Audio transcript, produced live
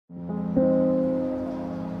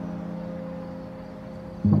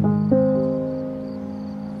Good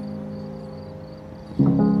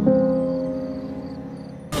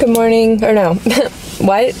morning, or no,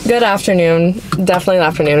 what? Good afternoon, definitely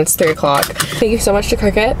afternoon, it's 3 o'clock. Thank you so much to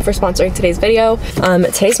Cricut for sponsoring today's video.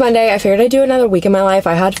 Today's Monday. I figured I'd do another week in my life.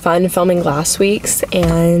 I had fun filming last week's,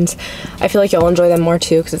 and I feel like you'll enjoy them more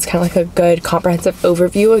too, because it's kind of like a good comprehensive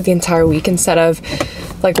overview of the entire week instead of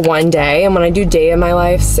like one day. And when I do day in my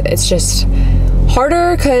life, it's just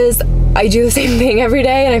harder because I do the same thing every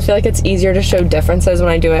day, and I feel like it's easier to show differences when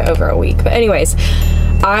I do it over a week. But anyways,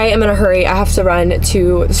 I am in a hurry. I have to run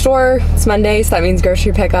to the store. It's Monday, so that means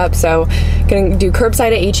grocery pickup. So gonna do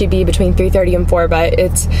curbside at AAPI between 3:30 and 4, but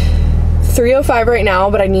it's 3:05 right now,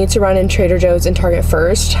 but I need to run in Trader Joe's and Target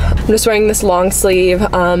first. I'm just wearing this long sleeve.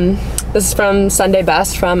 This is from Sunday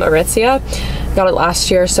Best from Aritzia. Got it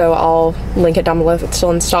last year, so I'll link it down below if it's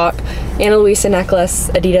still in stock. Ana Luisa necklace,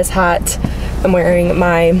 Adidas hat. I'm wearing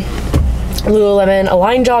my Lululemon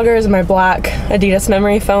Align joggers and my black Adidas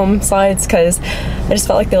memory foam slides because I just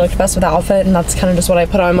felt like they looked best with the outfit, and that's kind of just what I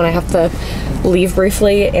put on when I have to leave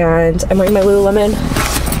briefly. And I'm wearing my Lululemon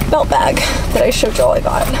belt bag that I showed you all I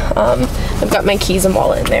got. I've got my keys and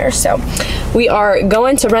wallet in there. So we are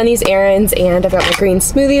going to run these errands, and I've got my green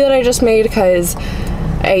smoothie that I just made because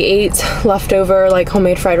I ate leftover like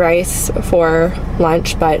homemade fried rice for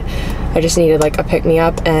lunch, but I just needed like a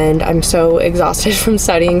pick-me-up, and I'm so exhausted from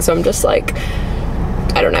studying, so I'm just like,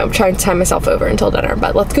 I don't know, trying to time myself over until dinner.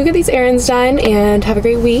 But let's go get these errands done and have a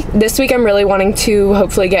great week. This week I'm really wanting to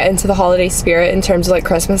hopefully get into the holiday spirit in terms of like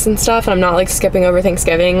Christmas and stuff, and I'm not like skipping over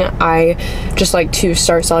Thanksgiving. I just like to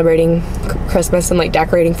start celebrating Christmas and like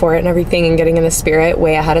decorating for it and everything and getting in the spirit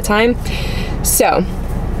way ahead of time. So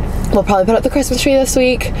we'll probably put up the Christmas tree this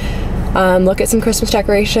week, look at some Christmas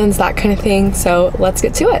decorations, that kind of thing. So let's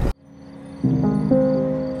get to it.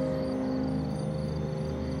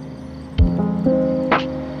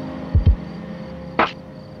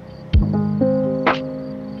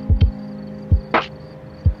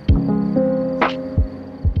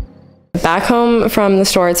 Back home from the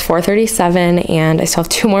store, it's 4:37, and I still have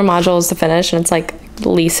 2 more modules to finish, and it's like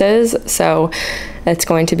leases, so it's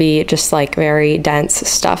going to be just like very dense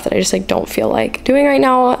stuff that I just like don't feel like doing right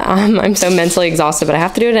now. I'm so mentally exhausted, but I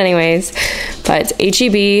have to do it anyways. But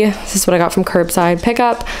HEB, this is what I got from curbside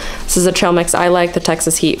pickup. This is a trail mix I like, the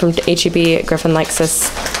Texas Heat from HEB. Griffin likes this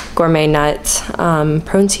gourmet nut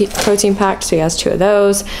protein pack, so he has 2 of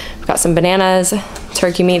those. We've got some bananas,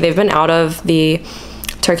 turkey meat. They've been out of the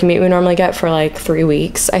turkey meat we normally get for like 3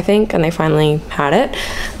 weeks, I think, and they finally had it.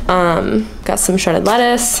 Got some shredded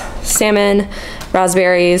lettuce, salmon,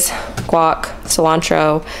 raspberries, guac,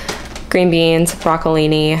 cilantro, green beans,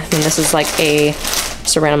 broccolini, and this is like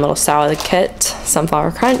just a random little salad kit,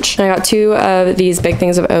 sunflower crunch. And I got 2 of these big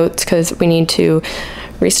things of oats because we need to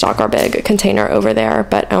restock our big container over there,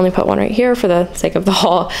 but I only put 1 right here for the sake of the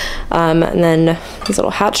haul. And then these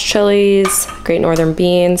little hatch chilies, Great Northern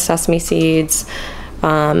beans, sesame seeds,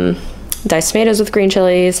 diced tomatoes with green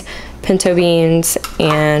chilies, pinto beans,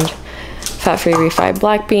 and fat-free refried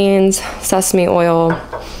black beans, sesame oil,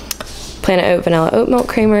 Planet Oat vanilla oat milk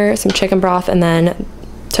creamer, some chicken broth, and then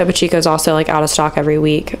Topo Chico is also like out of stock every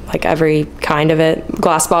week, like every kind of it.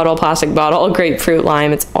 Glass bottle, plastic bottle, grapefruit,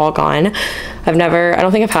 lime, it's all gone. I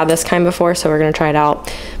don't think I've had this kind before, so we're gonna try it out.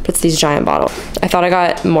 But it's these giant bottles. I thought I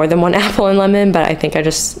got more than 1 apple and lemon, but I think I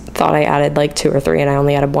just thought I added like 2 or 3, and I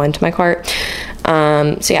only added 1 to my cart.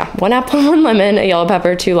 So yeah, 1 apple, 1 lemon, a yellow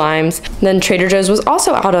pepper, 2 limes. Then Trader Joe's was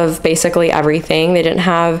also out of basically everything. They didn't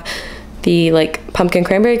have the like pumpkin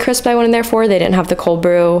cranberry crisp I went in there for. They didn't have the cold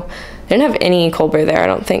brew. They didn't have any cold brew there, I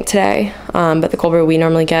don't think, today. But the cold brew we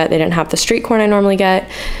normally get. They didn't have the street corn I normally get.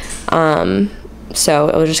 So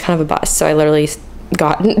it was just kind of a bust. So I literally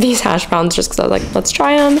got these hash browns just because I was like, let's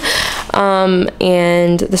try them.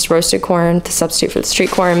 And this roasted corn to substitute for the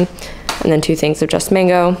street corn. And then 2 things of just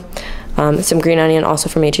mango. Some green onion, also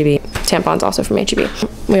from HEB. Tampons, also from HEB.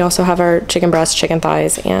 We also have our chicken breast, chicken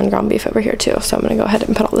thighs, and ground beef over here too. So I'm gonna go ahead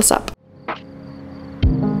and put all this up.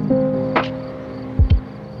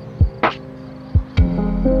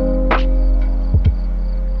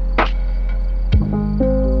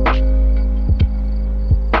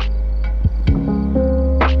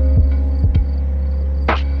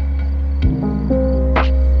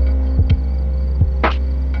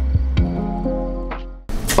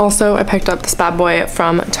 Also, I picked up this bad boy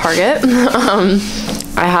from Target.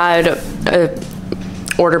 I had a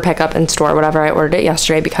order pickup in store, whatever. I ordered it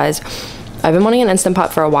yesterday because I've been wanting an Instant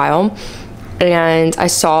Pot for a while. And I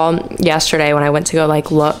saw yesterday when I went to go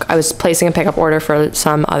like look, I was placing a pickup order for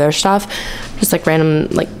some other stuff, just like random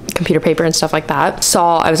like computer paper and stuff like that.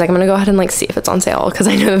 I was like, I'm gonna go ahead and like see if it's on sale, because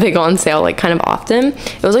I know that they go on sale like kind of often.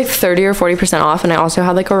 It was like 30 or 40% off, and I also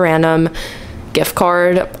had like a random gift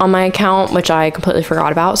card on my account, which I completely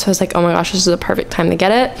forgot about. So I was like, oh my gosh, this is a perfect time to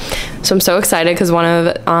get it. So I'm so excited, because one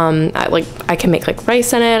of I can make like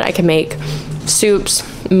rice in it, I can make soups,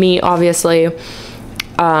 meat obviously, and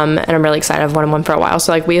I'm really excited. I've wanted one for a while.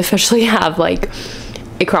 So like we officially have like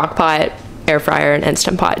a crock pot, air fryer, and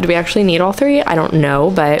instant pot. Do we actually need all three? I don't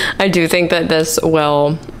know, but I do think that this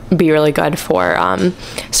will be really good for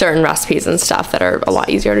certain recipes and stuff that are a lot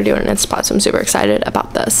easier to do in an instant pot. So I'm super excited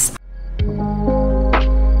about this.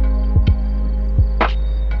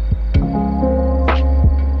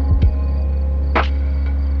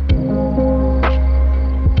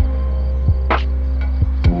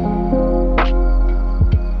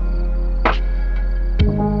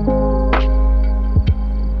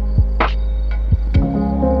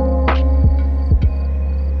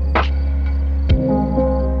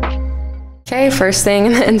 Okay, first thing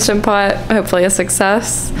in the Instant Pot, hopefully a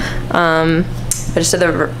success. I just did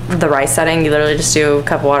the rice setting. You literally just do a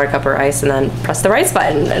cup of water, cup of rice, and then press the rice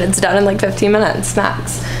button, and it's done in like 15 minutes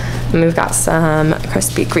max. And we've got some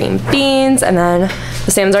crispy green beans, and then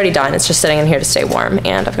the salmon's already done. It's just sitting in here to stay warm,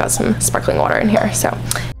 and I've got some sparkling water in here, so.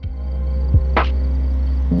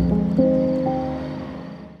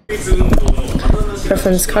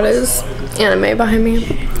 Griffin's got his anime behind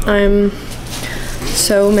me. I'm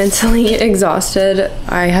so mentally exhausted.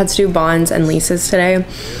 I had to do bonds and leases today.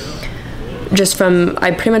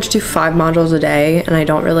 I pretty much do 5 modules a day, and I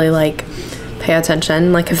don't really like pay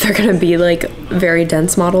attention like if they're gonna be like very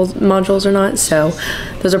dense modules or not. So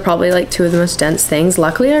those are probably like 2 of the most dense things.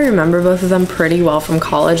 Luckily I remember both of them pretty well from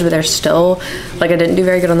college, but they're still like, I didn't do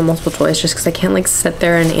very good on the multiple choice just because I can't like sit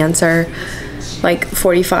there and answer like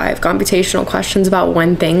 45 computational questions about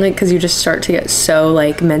one thing, like because you just start to get so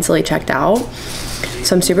like mentally checked out.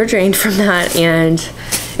 So I'm super drained from that, and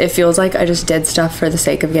it feels like I just did stuff for the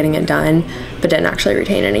sake of getting it done but didn't actually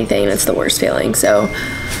retain anything, and it's the worst feeling. So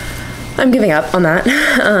I'm giving up on that.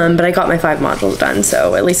 But I got my 5 modules done,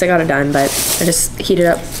 so at least I got it done. But I just heated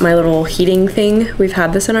up my little heating thing. We've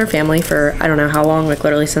had this in our family for I don't know how long, like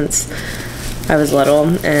literally since I was little,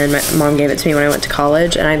 and my mom gave it to me when I went to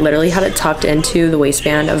college, and I literally had it tucked into the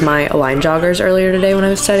waistband of my Align joggers earlier today when I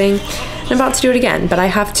was studying. I'm about to do it again, but I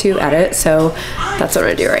have to edit, so that's what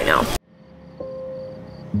I'm gonna do right now.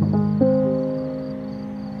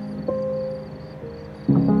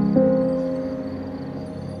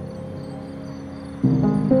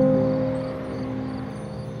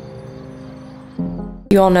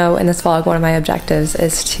 You all know in this vlog one of my objectives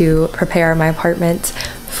is to prepare my apartment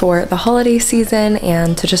for the holiday season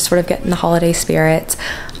and to just sort of get in the holiday spirit.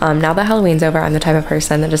 Now that Halloween's over, I'm the type of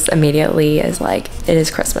person that just immediately is like, it is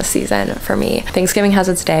Christmas season for me. Thanksgiving has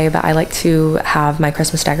its day, but I like to have my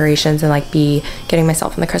Christmas decorations and like be getting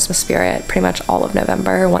myself in the Christmas spirit pretty much all of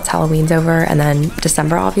November once Halloween's over, and then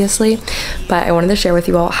December obviously. But I wanted to share with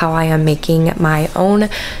you all how I am making my own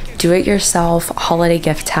do-it-yourself holiday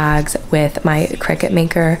gift tags with my Cricut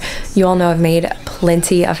Maker. You all know I've made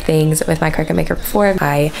plenty of things with my Cricut Maker before.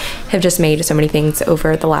 I have just made so many things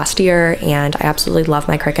over the last year, and I absolutely love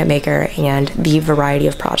my Cricut Maker and the variety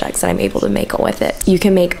of projects that I'm able to make with it. You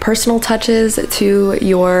can make personal touches to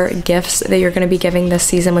your gifts that you're going to be giving this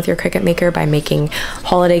season with your Cricut Maker by making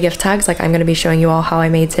holiday gift tags like I'm going to be showing you all how I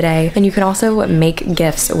made today. And you can also make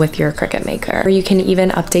gifts with your Cricut Maker. Or you can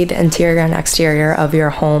even update the interior and exterior of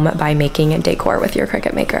your home by making decor with your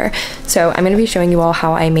Cricut Maker. So I'm going to be showing you all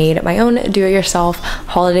how I made my own do-it-yourself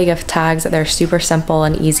holiday gift tags. They're super simple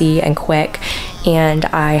and easy and quick, and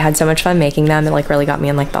I had so much fun making them. It like really got me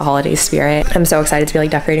in like the holiday spirit. I'm so excited to be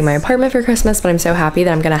like decorating my apartment for Christmas, but I'm so happy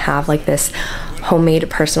that I'm gonna have like this homemade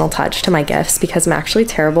personal touch to my gifts, because I'm actually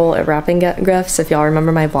terrible at wrapping gifts. If y'all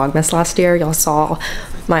remember my Vlogmas last year, y'all saw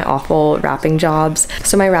my awful wrapping jobs.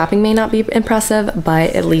 So my wrapping may not be impressive, but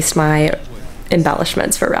at least my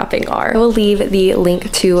embellishments for wrapping are. I will leave the link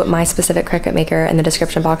to my specific Cricut Maker in the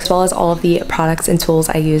description box, as well as all of the products and tools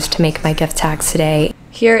I used to make my gift tags today.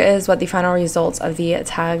 Here is what the final results of the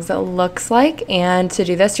tags looks like, and to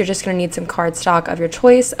do this you're just going to need some cardstock of your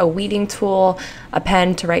choice, a weeding tool, a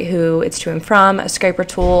pen to write who it's to and from, a scraper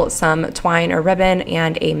tool, some twine or ribbon,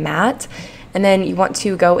 and a mat. And then you want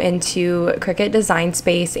to go into Cricut Design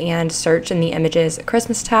Space and search in the images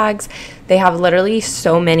Christmas tags. They have literally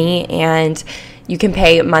so many, and You can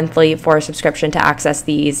pay monthly for a subscription to access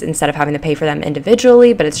these instead of having to pay for them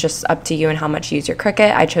individually, but it's just up to you and how much you use your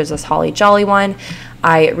Cricut. I chose this Holly Jolly one.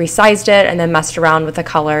 I resized it and then messed around with the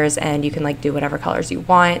colors, and you can like do whatever colors you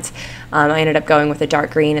want. I ended up going with the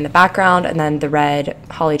dark green in the background and then the red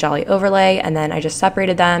Holly Jolly overlay, and then I just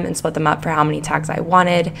separated them and split them up for how many tags I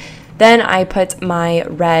wanted. Then I put my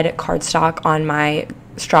red cardstock on my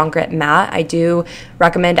strong grip mat. I do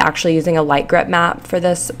recommend actually using a light grip mat for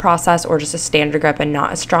this process, or just a standard grip and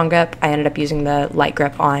not a strong grip. I ended up using the light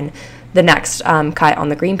grip on the next cut on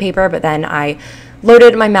the green paper, but then I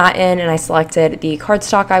loaded my mat in and I selected the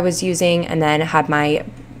cardstock I was using, and then had my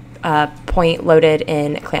point loaded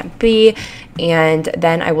in clamp B, and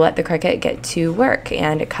then I will let the Cricut get to work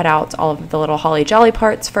and cut out all of the little Holly Jolly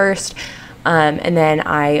parts first, and then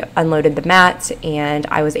I unloaded the mat, and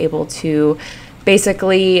I was able to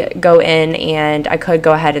basically go in, and I could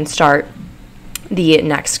go ahead and start the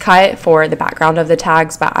next cut for the background of the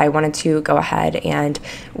tags, but I wanted to go ahead and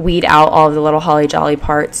weed out all of the little Holly Jolly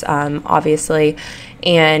parts, obviously,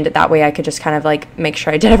 and that way I could just kind of like make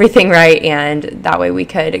sure I did everything right, and that way we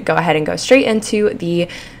could go ahead and go straight into the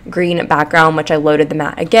green background, which I loaded the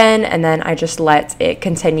mat again, and then I just let it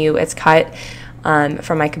continue its cut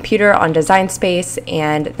from my computer on Design Space,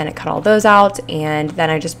 and then it cut all those out, and then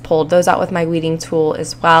I just pulled those out with my weeding tool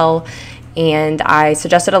as well. And I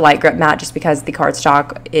suggested a light grip mat just because the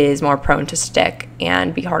cardstock is more prone to stick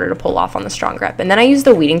and be harder to pull off on the strong grip. And then I used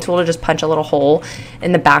the weeding tool to just punch a little hole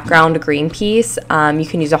in the background green piece. You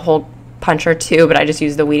can use a hole puncher too, but I just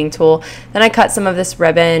used the weeding tool. Then I cut some of this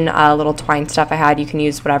ribbon, little twine stuff I had. You can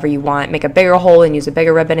use whatever you want, make a bigger hole and use a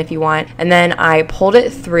bigger ribbon if you want. And then I pulled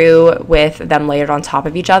it through with them layered on top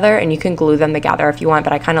of each other, and you can glue them together if you want,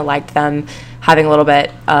 but I kind of liked them having a little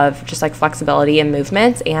bit of just like flexibility and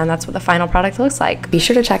movement, and that's what the final product looks like. Be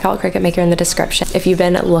sure to check out Cricut Maker in the description if you've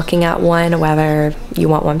been looking at one, whether you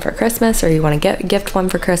want one for Christmas or you want to gift one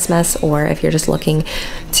for Christmas, or if you're just looking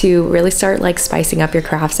to really start like spicing up your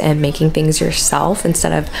crafts and making things yourself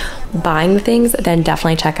instead of buying the things, then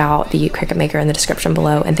definitely check out the Cricut Maker in the description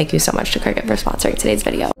below. And thank you so much to Cricut for sponsoring today's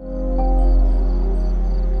video.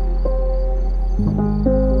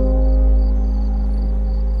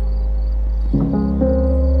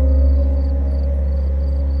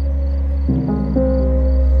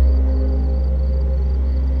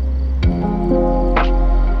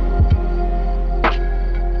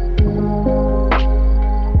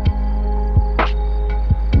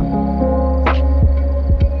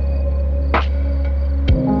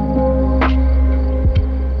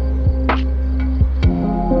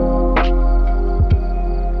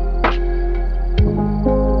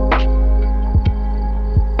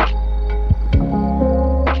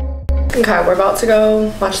 Okay, we're about to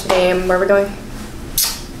go watch the game. Where are we going?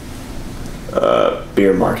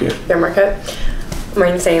 Beer market. Beer market. I'm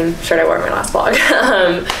wearing the same shirt I wore in my last vlog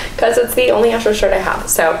because it's the only Astro shirt I have.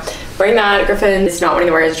 So wearing that. Griffin is not wanting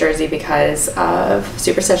to wear his jersey because of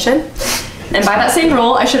superstition. And by that same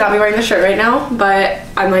rule, I should not be wearing the shirt right now, but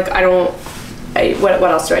I'm like, what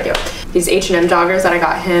else do I do? These H&M joggers that I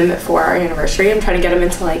got him for our anniversary, I'm trying to get him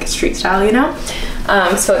into like street style, you know?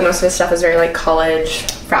 So like most of his stuff is very like college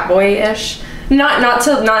frat boy-ish. Not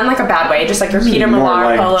in like a bad way, just like your Peter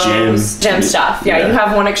Millar polos, gym stuff. Yeah, you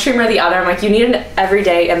have one extreme or the other. I'm like, you need an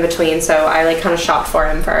everyday in between, so I like kind of shopped for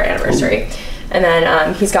him for our anniversary. And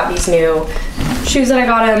then he's got these new shoes that I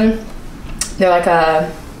got him. They're like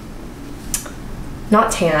a,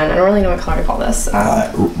 not tan, I don't really know what color to call this.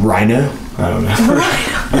 Rhino? I don't know.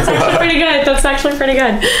 That's actually pretty good. That's actually pretty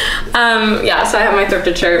good. Yeah, so I have my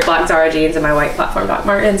thrifted shirt, black Zara jeans, and my white platform Doc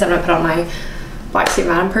Martens. I'm gonna put on my black Steve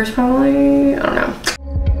Madden purse probably. I don't know.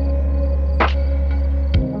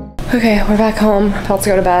 Okay, we're back home. About to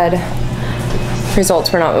go to bed.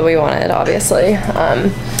 Results were not what we wanted, obviously.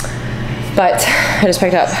 But I just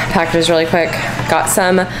picked up packages really quick. Got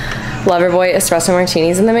some Loverboy espresso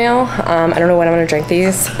martinis in the mail. I don't know when I'm gonna drink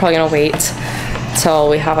these. Probably gonna wait till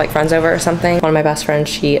we have like friends over or something. One of my best friends,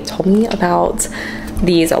 she told me about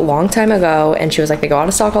these a long time ago, and she was like, they go out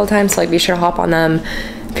of stock all the time, so like be sure to hop on them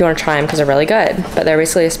if you want to try them because they're really good. But they're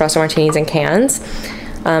basically espresso martinis in cans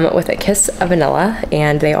with a kiss of vanilla,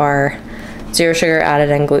 and they are 0 sugar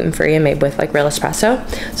added and gluten-free and made with like real espresso.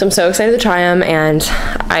 So I'm so excited to try them, and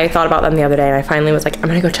I thought about them the other day, and I finally was like, I'm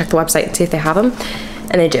gonna go check the website and see if they have them,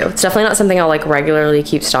 and they do. It's definitely not something I'll like regularly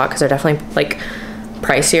keep stock because they're definitely like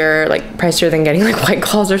pricier than getting like White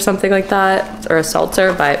Claws or something like that, or a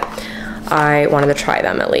seltzer, but I wanted to try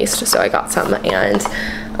them at least, so I got some. And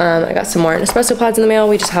I got some more espresso pods in the mail.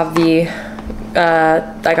 We just have the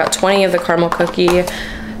I got 20 of the caramel cookie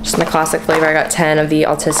just in the classic flavor. I got 10 of the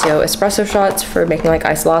Altissimo espresso shots for making like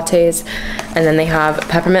iced lattes. And then they have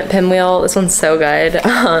peppermint pinwheel. This one's so good.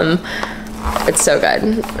 It's so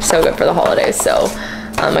good for the holidays. So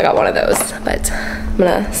I got one of those, but I'm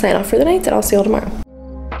gonna sign off for the night and I'll see you all tomorrow.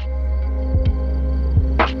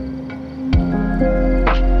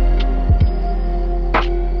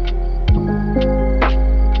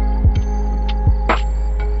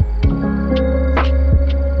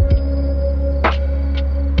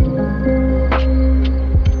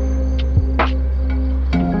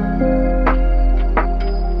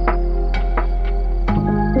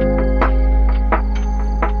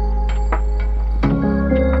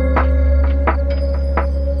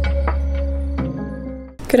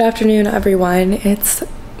 Good afternoon, everyone. It's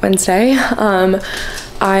Wednesday. I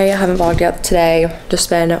haven't vlogged yet today, just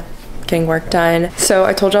been getting work done. So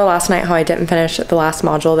I told y'all last night how I didn't finish the last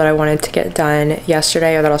module that I wanted to get done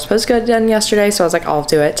yesterday, or that I was supposed to get done yesterday. So I was like, I'll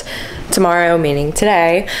do it tomorrow, meaning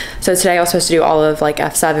today. So today I was supposed to do all of like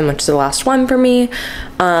F7, which is the last one for me,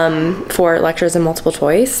 for lectures and multiple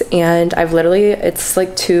choice. And I've literally, it's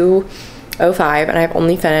like 2:05 and I've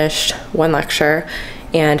only finished one lecture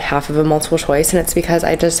and half of a multiple choice, and it's because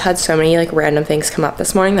I just had so many like random things come up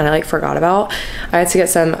this morning that I like forgot about. I had to get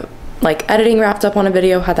some like editing wrapped up on a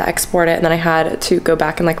video, had to export it, and then I had to go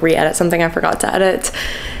back and like re-edit something I forgot to edit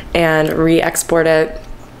and re-export it,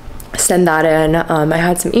 send that in. I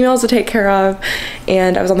had some emails to take care of,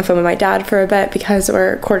 and I was on the phone with my dad for a bit because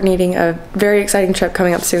we're coordinating a very exciting trip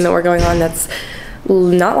coming up soon that we're going on. That's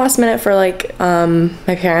not last minute for like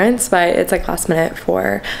my parents, but it's like last minute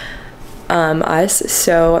for us.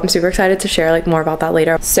 So I'm super excited to share like more about that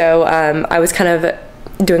later. So I was kind of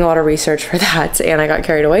doing a lot of research for that, and I got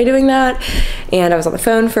carried away doing that, and I was on the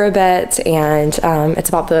phone for a bit, and it's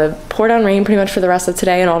about to pour down rain pretty much for the rest of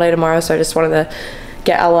today and all day tomorrow. So I just wanted to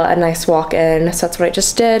get Ella a nice walk in. So that's what I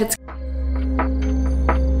just did.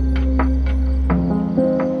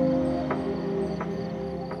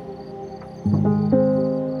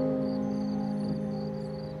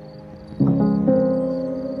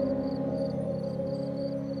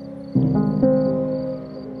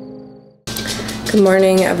 Good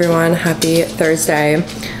morning, everyone. Happy Thursday.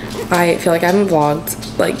 I feel like I haven't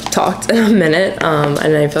vlogged, like talked in a minute, and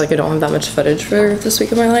I feel like I don't have that much footage for this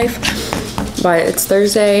week of my life, but it's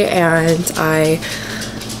Thursday and I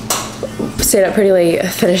stayed up pretty late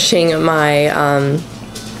finishing my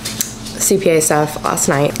CPA stuff last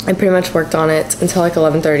night. I pretty much worked on it until like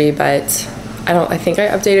 11:30, but I think I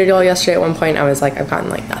updated y'all yesterday at one point. I was like, I've gotten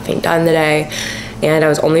like nothing done today. And I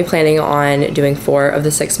was only planning on doing 4 of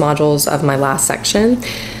the 6 modules of my last section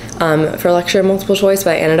for lecture multiple choice,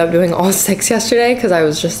 but I ended up doing all 6 yesterday because I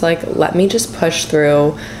was just like, let me just push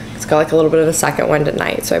through. It's got like a little bit of a second wind at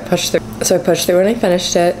night, so I pushed through and I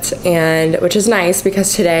finished it, and which is nice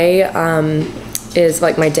because today is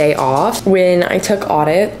like my day off. When I took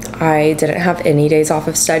audit, I didn't have any days off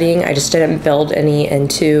of studying. I just didn't build any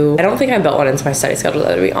into, I don't think I built one into my study schedule,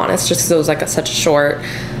 though, to be honest, just because it was like such a short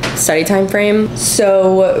study time frame.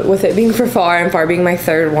 So with it being for FAR and FAR being my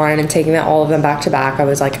 3rd one and taking all of them back to back, I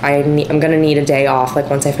was like, I'm gonna need a day off like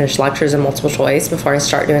once I finish lectures and multiple choice before I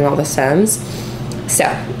start doing all the sims. So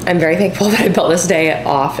I'm very thankful that I built this day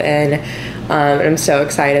off, and I'm so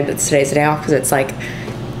excited that today's a day off because it's like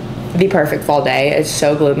the perfect fall day. It's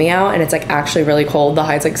so gloomy out and it's like actually really cold. The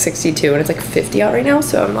high's like 62 and it's like 50 out right now,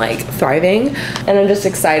 so I'm like thriving, and I'm just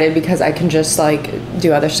excited because I can just like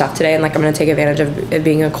do other stuff today, and like I'm gonna take advantage of it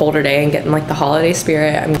being a colder day and getting like the holiday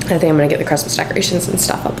spirit. I think I'm gonna get the Christmas decorations and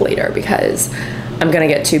stuff up later because I'm gonna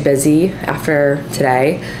get too busy after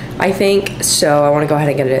today, I think. So I want to go ahead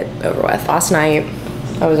and get it over with. Last night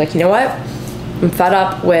I was like, you know what, I'm fed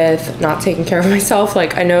up with not taking care of myself.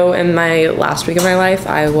 Like, I know in my last week of my life,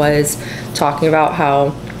 I was talking about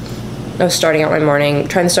how I was starting out my morning,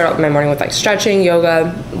 trying to start out my morning with like stretching,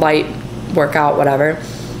 yoga, light workout, whatever.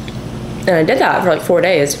 And I did that for like 4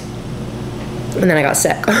 days. And then I got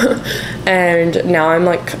sick. And now I'm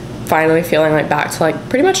like finally feeling like back to like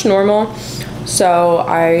pretty much normal. So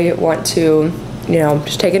I want to, you know,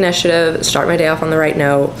 just take initiative, start my day off on the right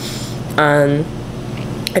note.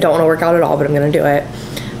 I don't want to work out at all, but I'm going to do it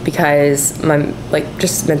because my like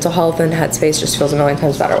just mental health and headspace just feels a million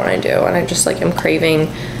times better when I do. And I just like am craving,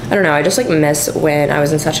 I don't know, I just like miss when I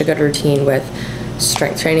was in such a good routine with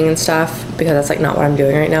strength training and stuff, because that's like not what I'm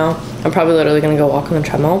doing right now. I'm probably literally going to go walk on the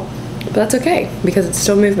treadmill, but that's okay because it's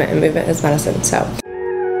still movement, and movement is medicine. So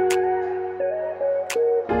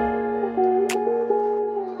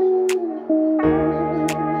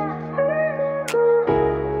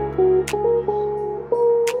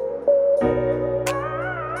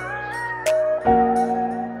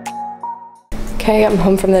Okay, I'm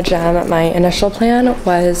home from the gym. My initial plan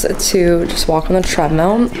was to just walk on the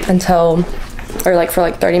treadmill for like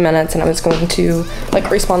 30 minutes, and I was going to like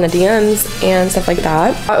respond to DMs and stuff like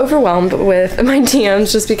that. I got overwhelmed with my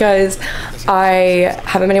DMs just because I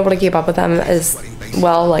haven't been able to keep up with them as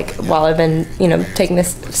well, like while I've been, you know, taking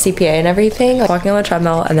this CPA and everything, like walking on the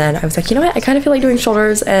treadmill. And then I was like, you know what, I kind of feel like doing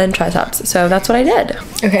shoulders and triceps, so that's what I did.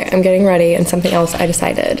 Okay, I'm getting ready, and something else I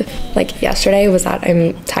decided like yesterday was that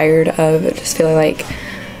I'm tired of just feeling like,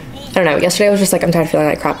 I don't know, yesterday I was just like, I'm tired of feeling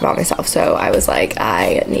like crap about myself, so I was like,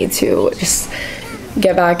 I need to just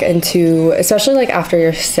get back into, especially like after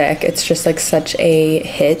you're sick, it's just like such a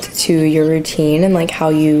hit to your routine and like how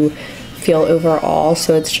you feel overall,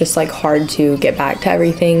 so it's just like hard to get back to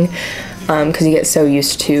everything because you get so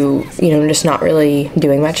used to, you know, just not really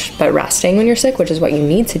doing much but resting when you're sick, which is what you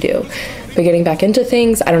need to do. But getting back into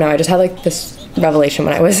things, I don't know, I just had like this revelation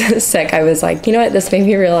when I was sick. I was like, you know what, this made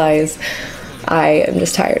me realize I am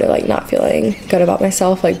just tired of like not feeling good about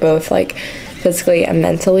myself, like both like physically and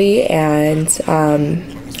mentally, and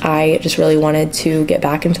I just really wanted to get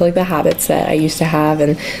back into like the habits that I used to have.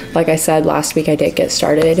 And like I said last week, I did get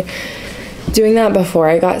started doing that before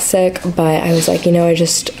I got sick, but I was like, you know, I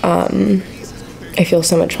just I feel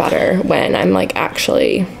so much better when I'm like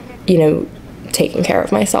actually, you know, taking care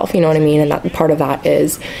of myself, you know what I mean? And that part of that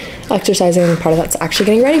is exercising, and part of that's actually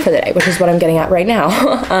getting ready for the day, which is what I'm getting at right now.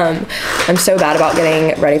 I'm so bad about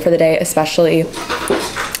getting ready for the day, especially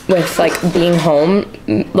with like being home.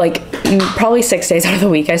 Like probably 6 days out of the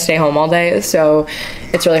week I stay home all day, so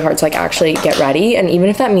it's really hard to like actually get ready. And even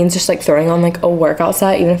if that means just like throwing on like a workout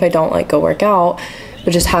set, even if I don't like go work out,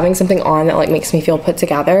 but just having something on that like makes me feel put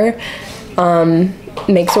together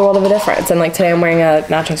makes a world of a difference. And like today I'm wearing a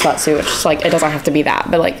matching sweatsuit, which is like, it doesn't have to be that,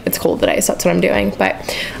 but like it's cold today, so that's what I'm doing.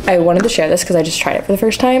 But I wanted to share this because I just tried it for the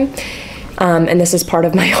first time. And this is part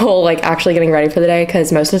of my whole like actually getting ready for the day,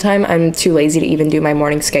 because most of the time I'm too lazy to even do my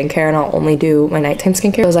morning skincare, and I'll only do my nighttime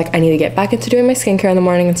skincare. I was like, I need to get back into doing my skincare in the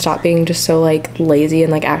morning and stop being just so like lazy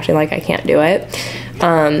and like acting like I can't do it.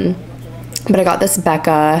 But I got this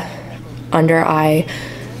Becca under eye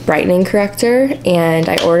brightening corrector, and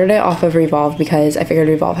I ordered it off of Revolve because I figured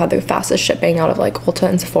Revolve had the fastest shipping out of like Ulta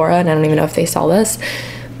and Sephora, and I don't even know if they sell this.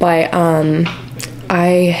 But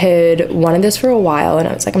I had wanted this for a while, and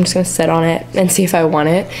I was like, I'm just gonna sit on it and see if I want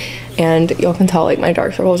it. And y'all can tell like my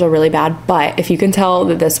dark circles are really bad, but if you can tell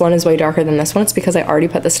that this one is way darker than this one, it's because I already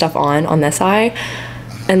put this stuff on this eye.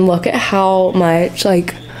 And look at how much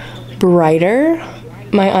like brighter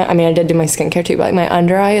I mean, I did do my skincare too, but like my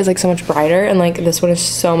under eye is like so much brighter, and like this one is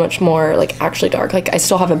so much more like actually dark. Like I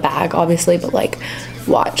still have a bag obviously, but like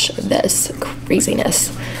watch this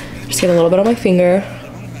craziness. Just get a little bit on my finger,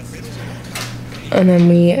 and then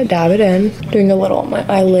we dab it in, doing a little on my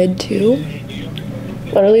eyelid too.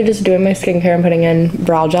 Literally just doing my skincare and putting in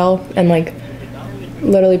brow gel, and like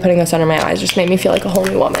literally putting this under my eyes just made me feel like a whole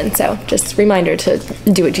new woman. So just reminder to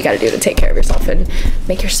do what you gotta do to take care of yourself and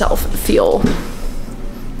make yourself feel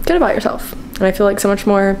good about yourself. And I feel like so much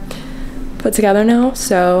more put together now,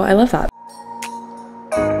 so I love that.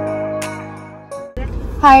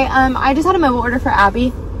 Hi, I just had a mobile order for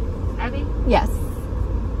Abby. Abby? Yes.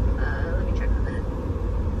 Let me check on that.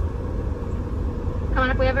 Come on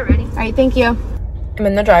up, we have it ready. All right, thank you. I'm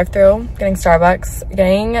in the drive-thru getting Starbucks,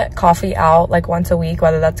 getting coffee out like once a week,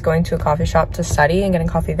 whether that's going to a coffee shop to study and getting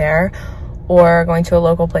coffee there, or going to a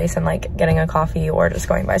local place and like getting a coffee, or just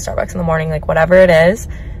going by Starbucks in the morning. Like whatever it is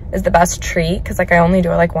the best treat, because like I only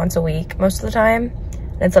do it like once a week most of the time,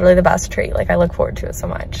 and it's literally the best treat. Like I look forward to it so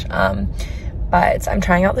much. But I'm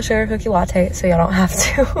trying out the sugar cookie latte, so y'all don't have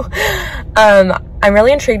to. I'm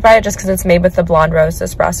really intrigued by it just because it's made with the blonde roast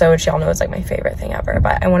espresso, which y'all know is like my favorite thing ever.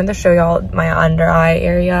 But I wanted to show y'all my under eye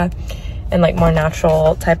area and like more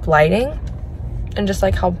natural type lighting, and just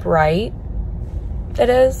like how bright it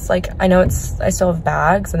is. Like I know I still have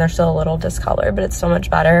bags and they're still a little discolored, but it's so much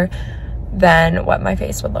better than what my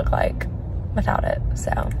face would look like without it.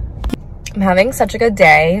 So I'm having such a good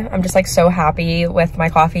day. I'm just like so happy with my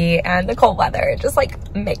coffee and the cold weather. It just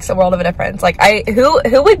like makes a world of a difference. Like who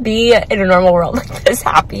would be in a normal world like this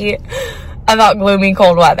happy about gloomy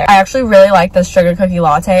cold weather? I actually really like this sugar cookie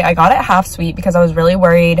latte. I got it half sweet because I was really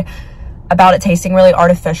worried about it tasting really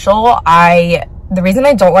artificial. The reason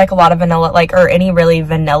I don't like a lot of vanilla, like, or any really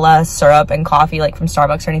vanilla syrup in coffee, like from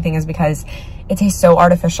Starbucks or anything, is because it tastes so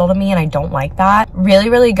artificial to me, and I don't like that. Really,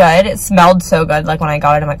 really good. It smelled so good. Like when I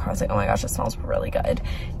got it in my car, I was like, oh my gosh, it smells really good.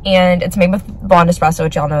 And it's made with blonde espresso,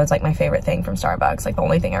 which y'all know is like my favorite thing from Starbucks. Like the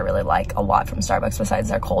only thing I really like a lot from Starbucks besides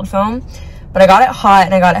their cold foam. But I got it hot,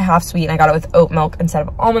 and I got it half sweet, and I got it with oat milk instead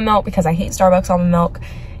of almond milk because I hate Starbucks almond milk.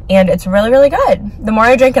 and it's really, really good. The more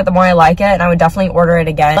I drink it, the more I like it, and I would definitely order it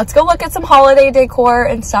again. Let's go look at some holiday decor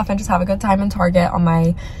and stuff and just have a good time in Target on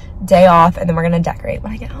my day off, and then we're gonna decorate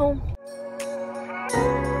when I get home.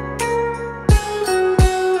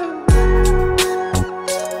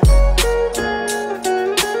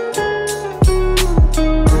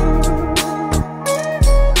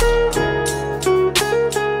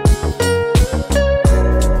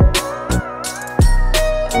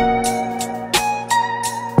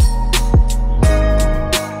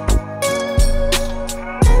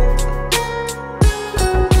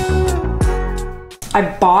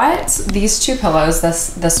 I bought these two pillows,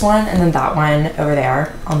 this one and then that one over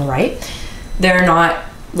there on the right. They're not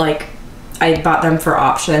like, I bought them for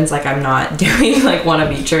options, like I'm not doing like one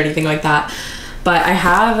of each or anything like that. But I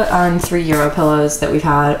have 3 Euro pillows that we've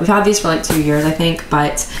had these for like 2 years I think,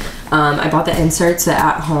 but I bought the inserts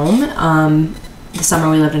at home the summer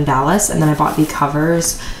we lived in Dallas, and then I bought the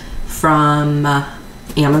covers from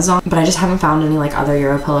Amazon, but I just haven't found any like other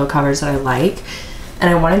Euro pillow covers that I like. And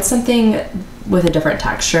I wanted something with a different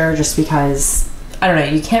texture just because, I don't know,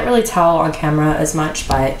 you can't really tell on camera as much,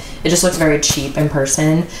 but it just looks very cheap in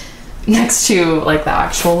person next to like the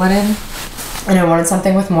actual linen. And I wanted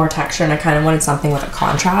something with more texture, and I kind of wanted something with a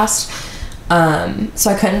contrast.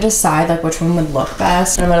 So I couldn't decide like which one would look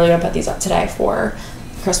best. And I'm literally gonna put these up today for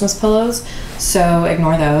Christmas pillows, so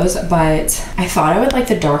ignore those. But I thought I would like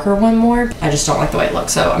the darker one more. I just don't like the way it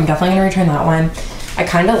looks, so I'm definitely gonna return that one. I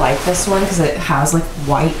kind of like this one because it has like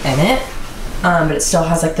white in it, but it still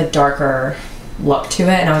has like the darker look to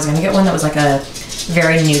it. And I was gonna get one that was like a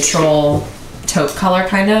very neutral taupe color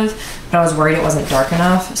kind of, but I was worried it wasn't dark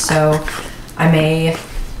enough, so I may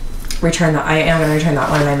return that. I am gonna return that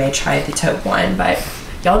one, and I may try the taupe one. But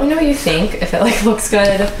y'all let me know what you think, if it like looks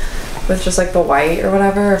good with just like the white or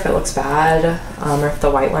whatever, if it looks bad, or if the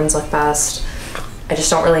white ones look best. I just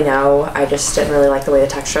don't really know. I just didn't really like the way the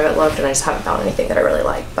texture of it looked, and I just haven't found anything that I really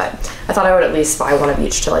like. But I thought I would at least buy one of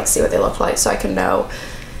each to like see what they look like, so I could know,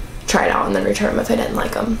 try it out, and then return them if I didn't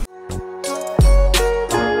like them.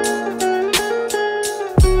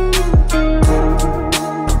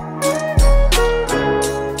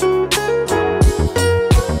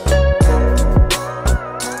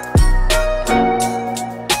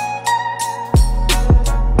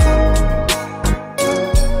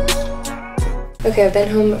 Okay, I've been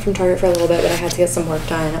home from Target for a little bit, but I had to get some work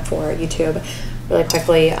done for YouTube really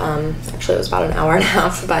quickly. Actually, it was about an hour and a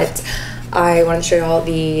half, but I wanted to show you all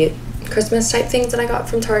the Christmas type things that I got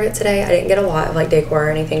from Target today. I didn't get a lot of like decor or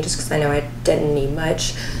anything, just because I know I didn't need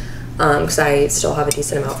much, because I still have a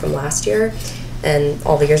decent amount from last year and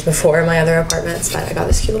all the years before in my other apartments. But I got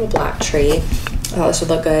this cute little black tree. I thought this would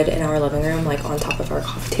look good in our living room, like on top of our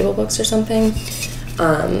coffee table books or something.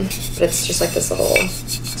 But it's just like this little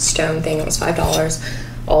stone thing. It was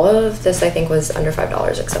 $5. All of this I think was under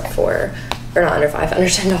 $5 except for, or not under $5, under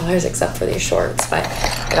 $10 except for these shorts. But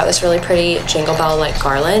I got this really pretty Jingle Bell like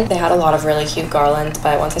garland. They had a lot of really cute garlands,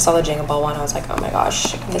 but once I saw the Jingle Bell one, I was like, oh my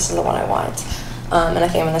gosh, this is the one I want. And I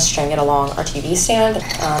think I'm gonna string it along our TV stand.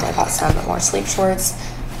 I got some more sleep shorts.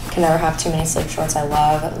 Can never have too many sleep shorts. I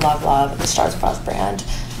love, love, love the Stars Above brand.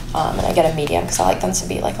 And I get a medium because I like them to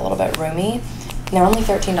be like a little bit roomy. And they're only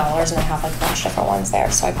 $13, and I have like a bunch of different ones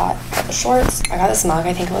there. So I got the shorts. I got this mug.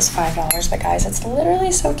 I think it was $5, but guys, it's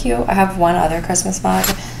literally so cute. I have one other Christmas mug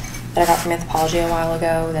that I got from Anthropologie a while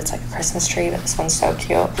ago that's like a Christmas tree, but this one's so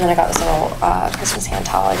cute. And then I got this little Christmas hand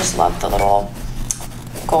towel. I just love the little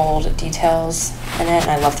gold details in it,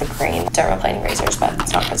 and I love the green. Don't replay any razors, but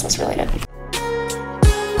it's not Christmas related.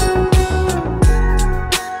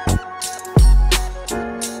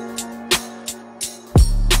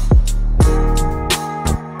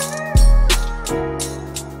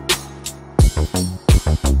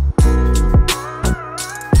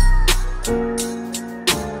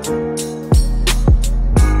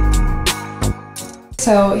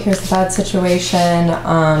 So here's the bed situation.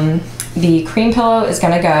 The cream pillow is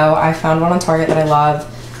gonna go. I found one on Target that I love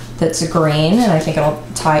that's green, and I think it'll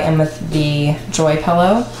tie in with the Joy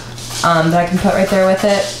pillow that I can put right there with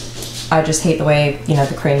it. I just hate the way, you know,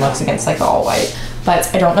 the cream looks against like the all white.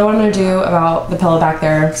 But I don't know what I'm gonna do about the pillow back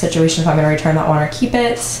there situation, if I'm gonna return that one or keep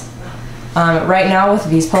it. Right now with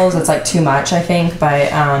these pillows, it's like too much, I think,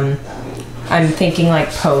 but I'm thinking like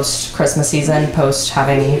post Christmas season, post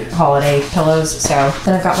having holiday pillows. So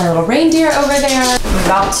then I've got my little reindeer over there. I'm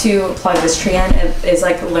about to plug this tree in. It is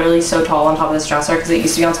like literally so tall on top of this dresser because it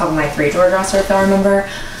used to be on top of my 3-drawer dresser, if y'all remember.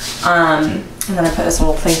 And then I put this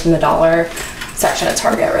little thing from the dollar section at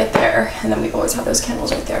Target right there. And then we always have those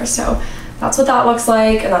candles right there. So that's what that looks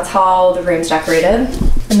like, and that's how the room's decorated.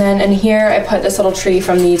 And then in here, I put this little tree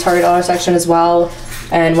from the Target dollar section as well,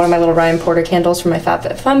 and one of my little Ryan Porter candles from my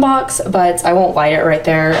FabFitFun box, but I won't light it right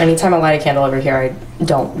there. Anytime I light a candle over here, I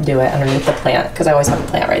don't do it underneath the plant because I always have a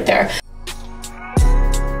plant right there.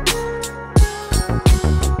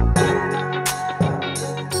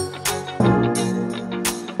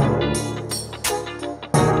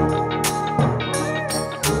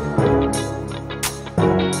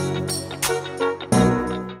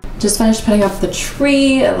 Just finished putting up the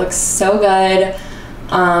tree. It looks so good.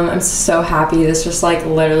 I'm so happy. This just like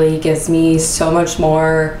literally gives me so much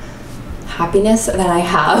more happiness than I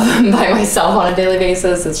have by myself on a daily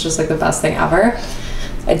basis. It's just like the best thing ever.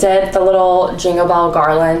 I did the little Jingle Bell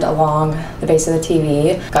garland along the base of the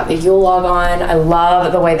TV. Got the Yule log on. I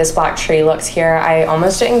love the way this black tree looks here. I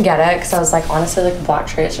almost didn't get it because I was like, honestly, like the black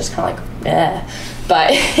tree, it's just kind of like, eh.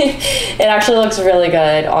 But it actually looks really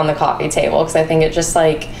good on the coffee table because I think it just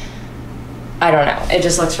like, I don't know, it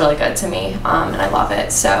just looks really good to me, and I love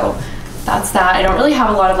it. So that's that. I don't really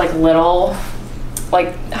have a lot of like little,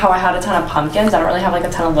 like how I had a ton of pumpkins, I don't really have like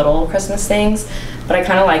a ton of little Christmas things, but I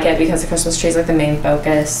kind of like it because the Christmas tree is like the main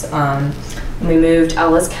focus. We moved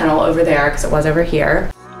Ella's kennel over there because it was over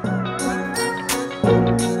here.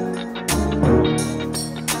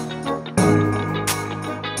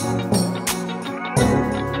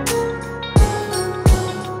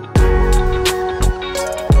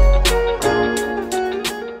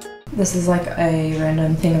 This is like a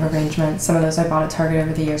random thing of arrangement. Some of those I bought at Target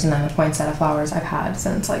over the years, and then the poinsettia flowers I've had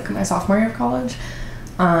since like my sophomore year of college.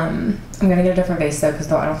 I'm gonna get a different vase though,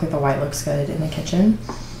 because I don't think the white looks good in the kitchen.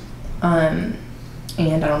 And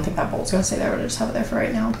I don't think that bowl's gonna stay there, but I'll just have it there for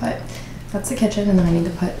right now. But that's the kitchen, and then I need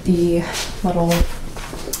to put the little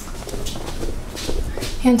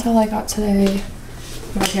hand towel I got today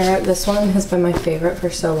right here. This one has been my favorite for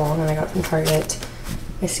so long, and I got it from Target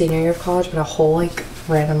my senior year of college, but a hole like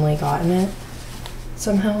randomly got in it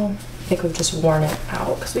somehow. I think we've just worn it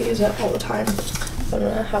out because we use it all the time. So I'm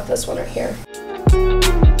gonna have this one right here.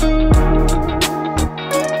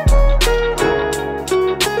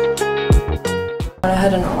 I went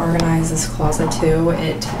ahead and organized this closet too.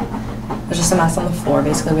 It was just a mess on the floor.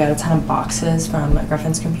 Basically, we had a ton of boxes from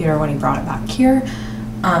Griffin's computer when he brought it back here.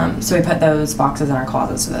 So we put those boxes in our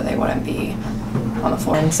closet so that they wouldn't be on the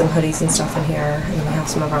floor, and some hoodies and stuff in here, and then we have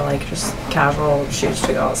some of our like just casual shoes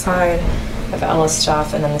to go outside. I have Ella's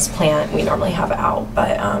stuff, and then this plant we normally have it out,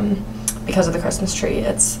 but because of the Christmas tree,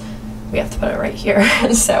 we have to put it right here.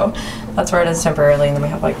 So that's where it is temporarily, and then we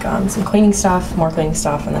have like some cleaning stuff, more cleaning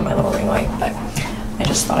stuff, and then my little ring light. But I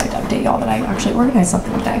just thought I'd update y'all that I actually organized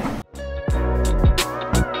something today.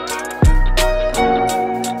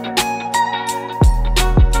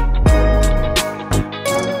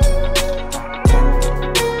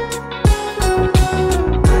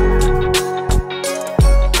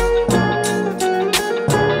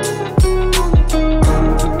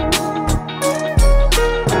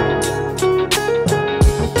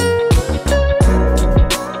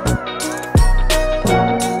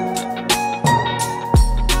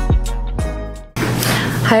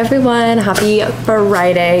 Hi everyone, happy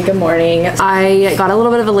Friday, good morning. I got a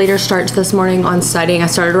little bit of a later start to this morning on studying. I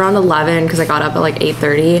started around 11 because I got up at like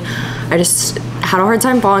 8:30. I just had a hard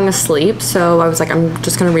time falling asleep, so I was like, I'm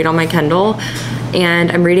just gonna read on my Kindle,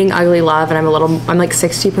 and I'm reading Ugly Love, and I'm like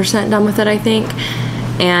 60% done with it, I think,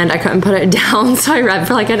 and I couldn't put it down, so I read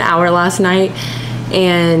for like an hour last night,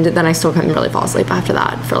 and then I still couldn't really fall asleep after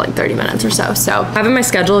that for like 30 minutes or so. So I have in my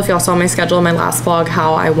schedule, if y'all saw my schedule in my last vlog,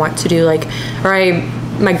 how I want to do like,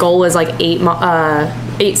 my goal is like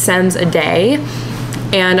 8 sims a day,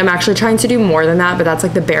 and I'm actually trying to do more than that, but that's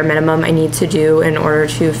like the bare minimum I need to do in order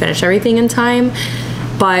to finish everything in time.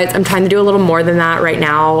 But I'm trying to do a little more than that right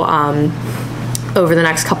now. Over the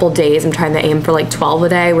next couple days, I'm trying to aim for like 12 a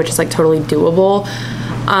day, which is like totally doable.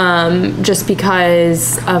 Just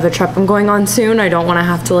because of a trip I'm going on soon, I don't want to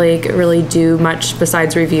have to like really do much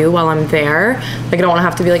besides review while I'm there. Like I don't want to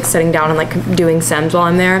have to be like sitting down and like doing sims while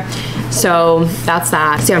I'm there. So that's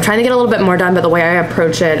that. So yeah, I'm trying to get a little bit more done, but the way I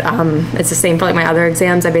approach it, it's the same for like my other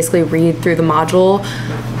exams. I basically read through the module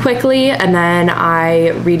quickly, and then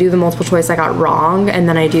I redo the multiple choice I got wrong, and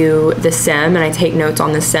then I do the sim, and I take notes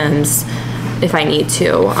on the sims if I need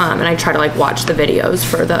to, and I try to like watch the videos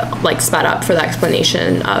for the like sped up for the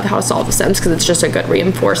explanation of how to solve the sims, because it's just a good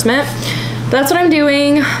reinforcement. But that's what I'm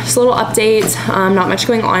doing, just a little update. Not much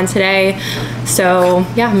going on today, so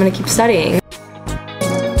yeah, I'm gonna keep studying.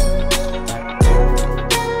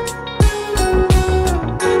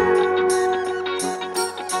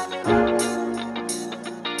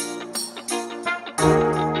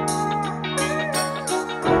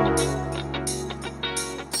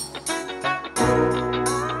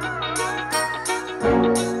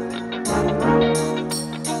 Bye.